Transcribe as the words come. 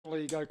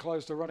definitely go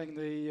close to running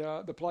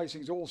the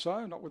placings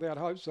also, not without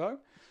hopes though.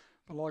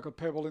 But Like a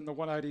Pebble in the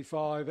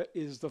 185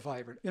 is the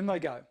favourite. In they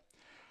go.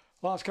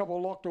 Last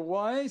couple locked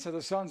away, so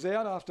the sun's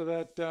out after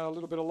that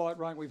little bit of light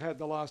rain we've had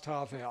the last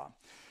half hour.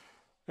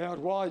 Out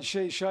wide,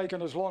 She's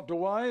Shaken is locked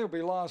away. It'll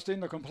be last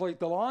in to complete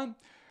the line.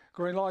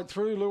 Green light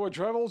through, Lure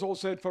Travels, all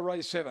set for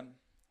race 7.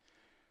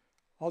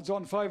 Odds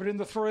on favourite in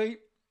the 3.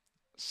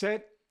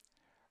 Set.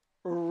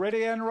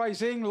 Ready and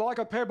racing, Like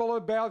a Pebble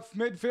about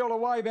midfield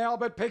away now,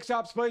 but picks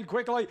up speed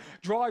quickly.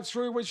 Drives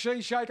through with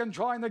She's Shaken,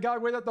 trying to go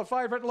with it. The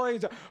favourite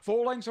leads.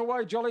 4 lengths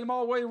away, Jolly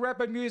Mulwee,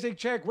 Rapid Music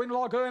Check,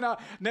 Winlock Earner.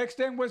 Next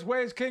in was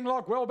Where's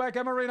Kinglock, well back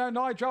Emarino,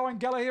 Nitro and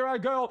Galahero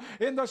Girl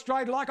in the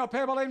straight. Like a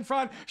Pebble in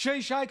front.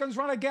 She's Shaken's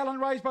run a gallon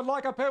race, but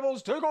Like a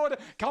Pebble's too good.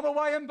 Come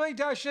away and beat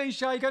her, She's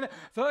Shaken.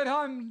 Third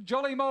home,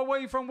 Jolly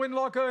Mulwee from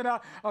Winlock Earner.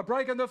 A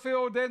break in the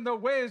field, then the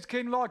Where's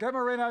Kinglock,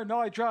 Emarino,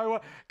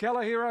 Nitro,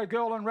 Galahero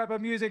Girl and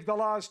Rapid Music. The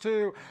last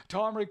two,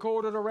 time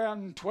recorded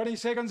around 20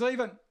 seconds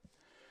even.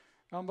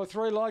 Number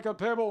 3, Like a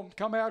Pebble,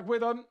 come out with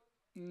them.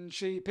 And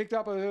she picked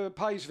up her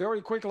pace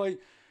very quickly,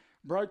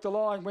 broke the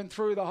line, went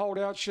through the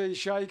holdout. She's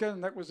Shaken.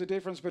 That was the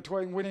difference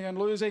between winning and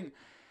losing.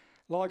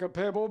 Like a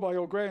Pebble by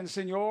your Grand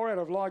Signor out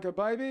of Like a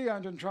Baby,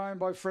 owned and trained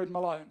by Fred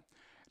Malone.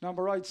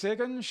 Number 8,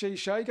 second, She's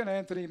Shaken,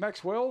 Anthony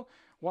Maxwell.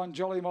 1,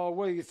 Jolly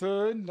Mulwee,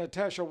 third,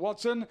 Natasha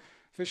Watson.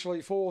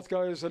 Officially fourth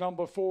goes the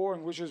number 4,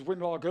 and which is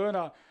Winlock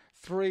Earner.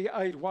 3,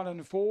 8, 1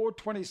 and 4.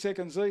 20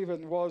 seconds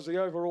even was the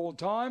overall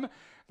time.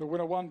 The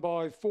winner won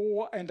by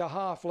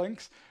 4.5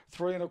 lengths.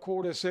 3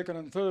 1/4 second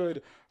and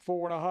third.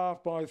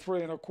 4.5 by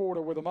 3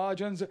 1/4 with the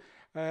margins.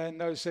 And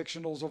no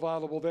sectionals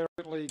available there.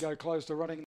 Go close to running